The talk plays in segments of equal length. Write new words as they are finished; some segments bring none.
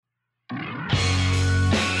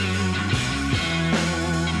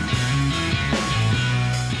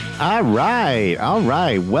All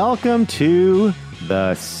right. Welcome to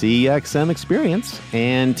the CXM experience.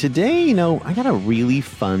 And today, I got a really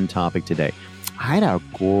fun topic today. I had a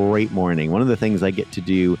great morning. One of the things I get to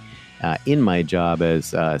do in my job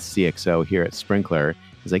as CXO here at Sprinklr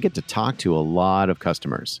is I get to talk to a lot of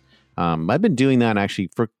customers. I've been doing that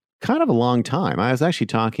actually for kind of a long time. I was actually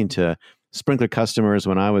talking to Sprinklr customers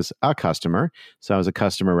when I was a customer. So I was a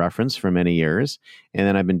customer reference for many years. And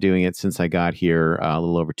then I've been doing it since I got here a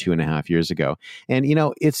little over 2.5 years ago. And,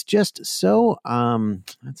 it's just so,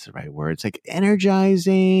 that's the right word. It's like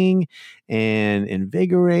energizing and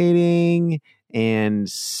invigorating and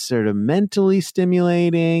sort of mentally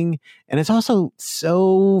stimulating. And it's also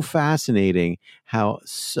so fascinating how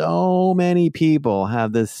so many people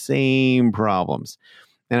have the same problems.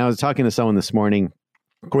 And I was talking to someone this morning,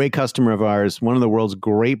 great customer of ours, one of the world's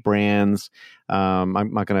great brands.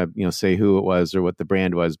 I'm not going to, say who it was or what the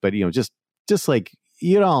brand was, but just like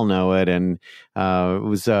you'd all know it. And it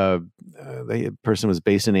was the person was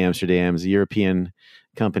based in Amsterdam, it's a European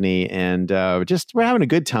company, and just we're having a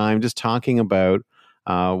good time, just talking about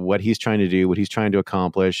what he's trying to do, what he's trying to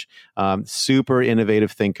accomplish. Super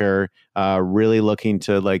innovative thinker, really looking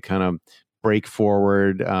to kind of break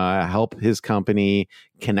forward, help his company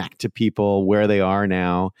connect to people where they are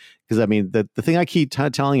now. Because the thing I keep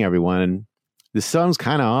telling everyone, and this sounds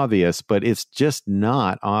kind of obvious, but it's just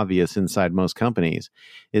not obvious inside most companies,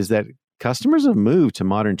 is that customers have moved to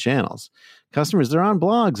modern channels. Customers, they're on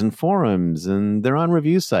blogs and forums, and they're on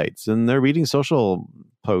review sites, and they're reading social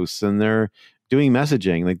posts, and they're doing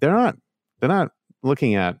messaging. Like they're not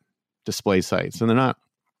looking at display sites, and they're not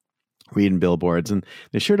reading billboards, and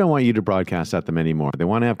they sure don't want you to broadcast at them anymore. They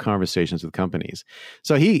want to have conversations with companies.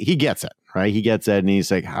 So he gets it, right? He gets it, and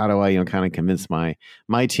he's like, how do I, kind of convince my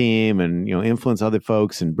team and, influence other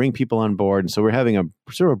folks and bring people on board? And so we're having a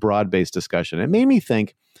sort of broad-based discussion. It made me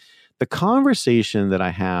think the conversation that I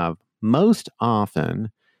have most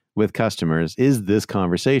often with customers is this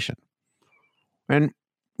conversation. And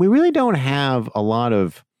we really don't have a lot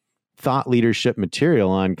of thought leadership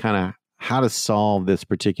material on kind of how to solve this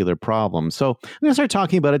particular problem. So I'm going to start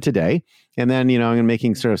talking about it today. And then, I'm going to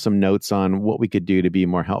making sort of some notes on what we could do to be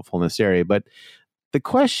more helpful in this area. But the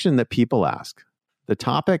question that people ask, the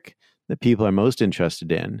topic that people are most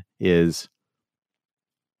interested in is,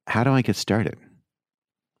 how do I get started?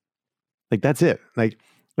 Like, that's it. Like,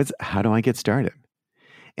 how do I get started?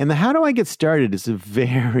 And the how do I get started is a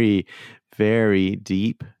very, very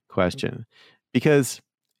deep question, because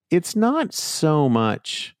it's not so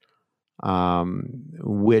much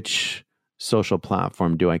which social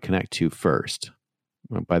platform do I connect to first?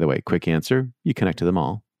 Well, by the way, quick answer, you connect to them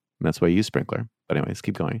all. And that's why you use Sprinklr. But anyways,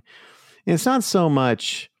 keep going. And it's not so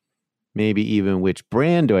much maybe even which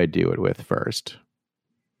brand do I do it with first.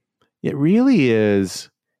 It really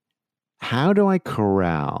is, how do I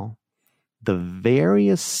corral the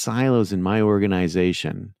various silos in my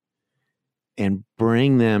organization and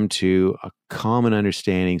bring them to a common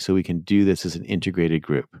understanding so we can do this as an integrated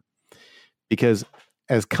group? Because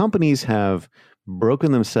as companies have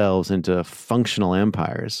broken themselves into functional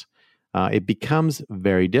empires, it becomes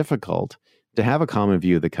very difficult to have a common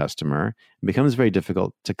view of the customer. It becomes very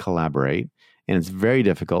difficult to collaborate. And it's very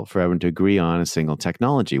difficult for everyone to agree on a single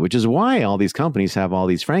technology, which is why all these companies have all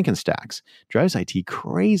these Frankenstacks. Drives IT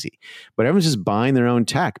crazy. But everyone's just buying their own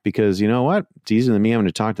tech because, you know what? It's easier than me having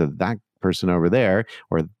to talk to that person over there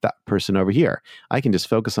or that person over here. I can just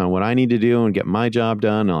focus on what I need to do and get my job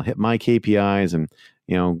done. I'll hit my KPIs and,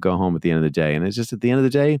 go home at the end of the day. And it's just at the end of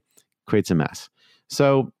the day, creates a mess.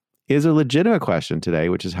 So is a legitimate question today,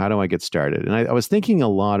 which is, how do I get started? And I was thinking a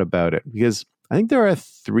lot about it because I think there are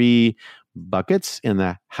 3 buckets in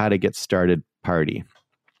the how to get started party.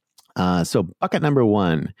 So bucket number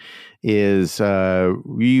 1 is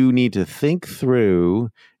you need to think through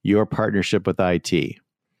your partnership with IT.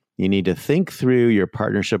 You need to think through your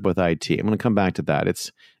partnership with IT. I'm going to come back to that.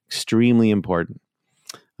 It's extremely important.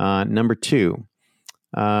 Number 2,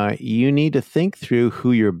 you need to think through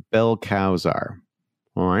who your bell cows are.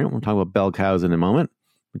 All right, we'll talk about bell cows in a moment,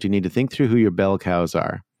 but you need to think through who your bell cows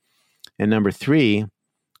are. And number 3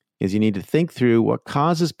 is you need to think through what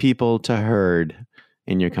causes people to herd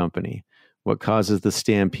in your company, what causes the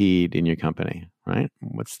stampede in your company, right?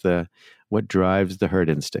 What drives the herd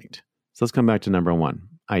instinct? So let's come back to number 1.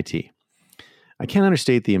 IT. I can't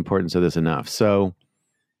understate the importance of this enough. So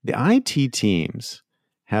the IT teams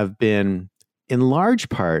have been, in large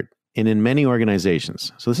part, and in many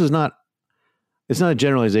organizations. So it's not a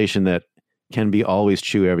generalization that can be always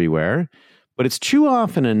true everywhere, but it's true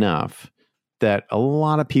often enough that a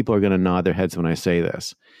lot of people are going to nod their heads when I say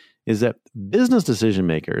this, is that business decision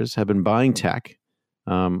makers have been buying tech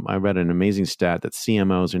I read an amazing stat that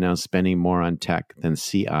CMOs are now spending more on tech than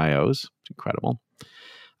CIOs. It's incredible.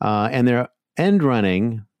 And they're end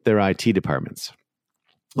running their IT departments.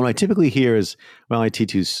 What I typically hear is, well,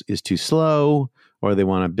 IT is too slow, or they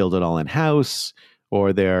want to build it all in-house,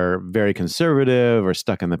 or they're very conservative or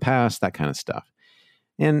stuck in the past, that kind of stuff.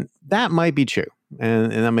 And that might be true.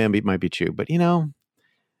 And that might be true. But,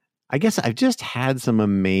 I guess I've just had some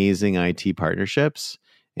amazing IT partnerships,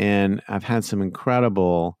 and I've had some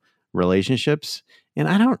incredible relationships. And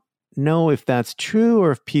I don't know if that's true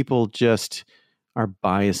or if people just are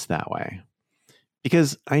biased that way.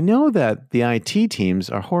 Because I know that the IT teams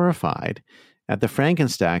are horrified at the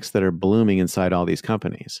Frankenstacks that are blooming inside all these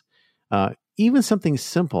companies. Even something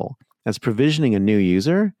simple as provisioning a new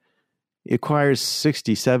user requires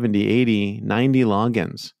 60, 70, 80, 90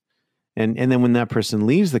 logins. And then when that person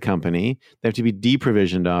leaves the company, they have to be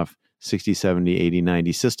deprovisioned off 60, 70, 80,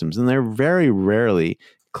 90 systems. And they're very rarely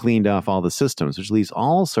cleaned off all the systems, which leaves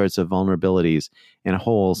all sorts of vulnerabilities and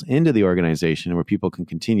holes into the organization where people can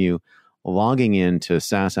continue logging into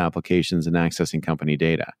SaaS applications and accessing company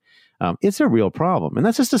data. It's a real problem. And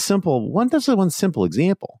that's just one simple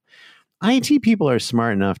example. IT people are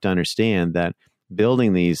smart enough to understand that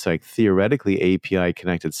building these like theoretically API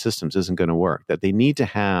connected systems isn't going to work, that they need to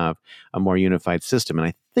have a more unified system. And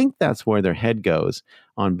I think that's where their head goes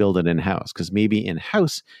on build it in-house, because maybe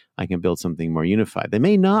in-house I can build something more unified. They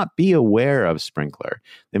may not be aware of Sprinklr.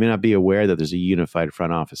 They may not be aware that there's a unified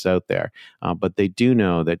front office out there, but they do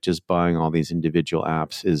know that just buying all these individual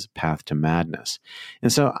apps is path to madness.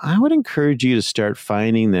 And so I would encourage you to start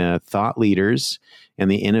finding the thought leaders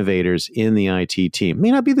and the innovators in the IT team. It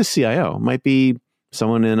may not be the CIO. It might be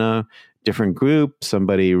someone in a different group,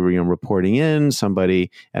 somebody reporting in,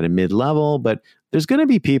 somebody at a mid-level, but there's going to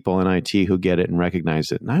be people in IT who get it and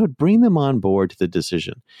recognize it. And I would bring them on board to the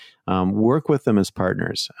decision. Work with them as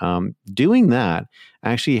partners. Doing that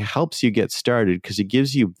actually helps you get started because it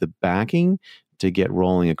gives you the backing to get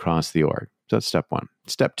rolling across the org. So that's step one.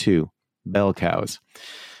 Step two, bell cows.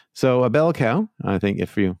 So a bell cow, I think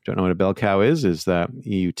if you don't know what a bell cow is that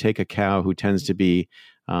you take a cow who tends to be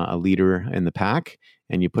a leader in the pack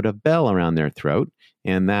and you put a bell around their throat,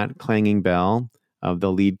 and that clanging bell of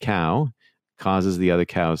the lead cow causes the other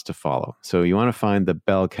cows to follow. So you want to find the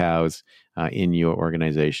bell cows in your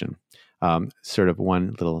organization. Sort of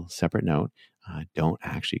one little separate note, don't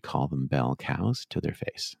actually call them bell cows to their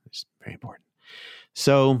face. It's very important.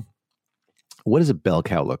 So what does a bell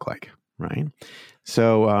cow look like, right?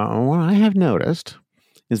 So what I have noticed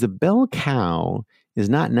is the bell cow is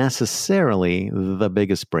not necessarily the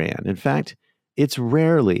biggest brand. In fact, it's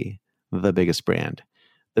rarely the biggest brand.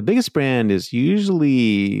 The biggest brand is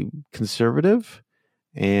usually conservative,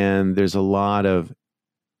 and there's a lot of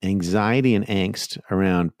anxiety and angst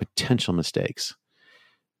around potential mistakes.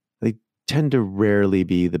 They tend to rarely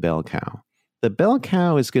be the bell cow. The bell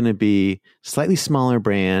cow is going to be slightly smaller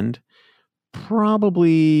brand,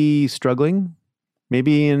 probably struggling,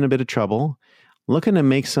 maybe in a bit of trouble, looking to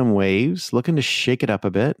make some waves, looking to shake it up a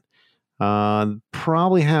bit.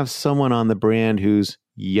 Probably have someone on the brand who's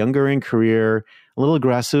younger in career, a little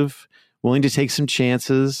aggressive, willing to take some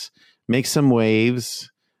chances, make some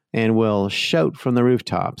waves, and will shout from the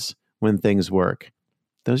rooftops when things work.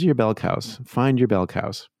 Those are your bell cows. Find your bell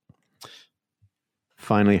cows.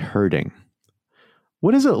 Finally, herding.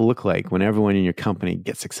 What does it look like when everyone in your company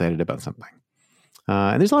gets excited about something?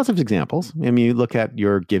 And there's lots of examples. I mean, you look at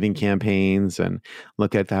your giving campaigns and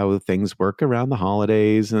look at how things work around the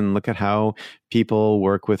holidays and look at how people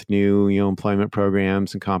work with new employment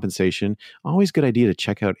programs and compensation. Always good idea to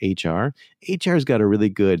check out HR. HR's got a really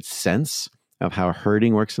good sense of how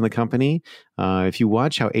herding works in the company. If you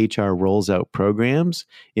watch how HR rolls out programs,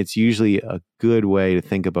 it's usually a good way to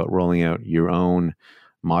think about rolling out your own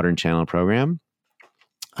modern channel program.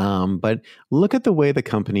 But look at the way the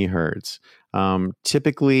company herds.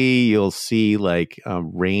 Typically, you'll see like a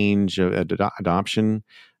range of adoption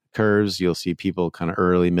curves. You'll see people kind of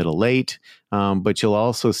early, middle, late. But you'll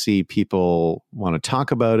also see people want to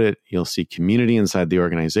talk about it. You'll see community inside the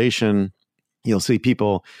organization. You'll see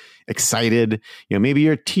people excited. Maybe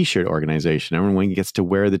you're a t-shirt organization. Everyone gets to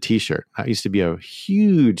wear the t-shirt. That used to be a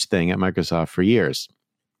huge thing at Microsoft for years.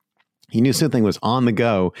 You knew something was on the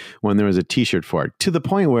go when there was a t-shirt for it, to the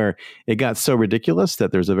point where it got so ridiculous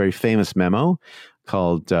that there's a very famous memo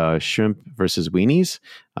called Shrimp versus Weenies,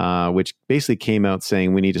 which basically came out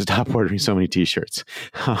saying we need to stop ordering so many t-shirts.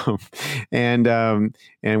 And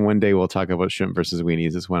one day we'll talk about Shrimp versus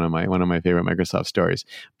Weenies. It's one of my favorite Microsoft stories.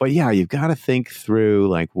 But yeah, you've got to think through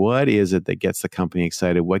like, what is it that gets the company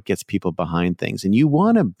excited? What gets people behind things? And you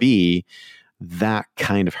want to be that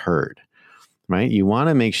kind of herd. right? You want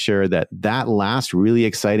to make sure that that last really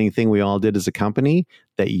exciting thing we all did as a company,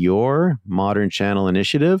 that your modern channel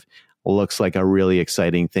initiative looks like a really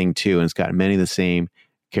exciting thing too. And it's got many of the same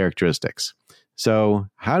characteristics. So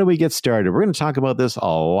how do we get started? We're going to talk about this a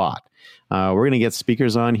lot. We're going to get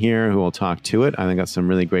speakers on here who will talk to it. I think I've got some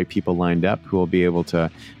really great people lined up who will be able to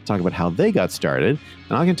talk about how they got started.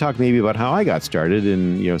 And I can talk maybe about how I got started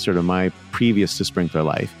in, sort of my previous to sprinkler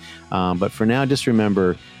life. But for now, just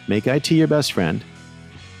remember, make IT your best friend,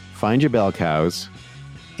 find your bell cows,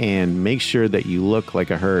 and make sure that you look like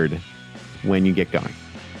a herd when you get going.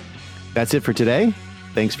 That's it for today.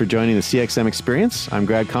 Thanks for joining the CXM Experience. I'm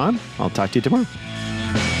Greg Kahn. I'll talk to you tomorrow.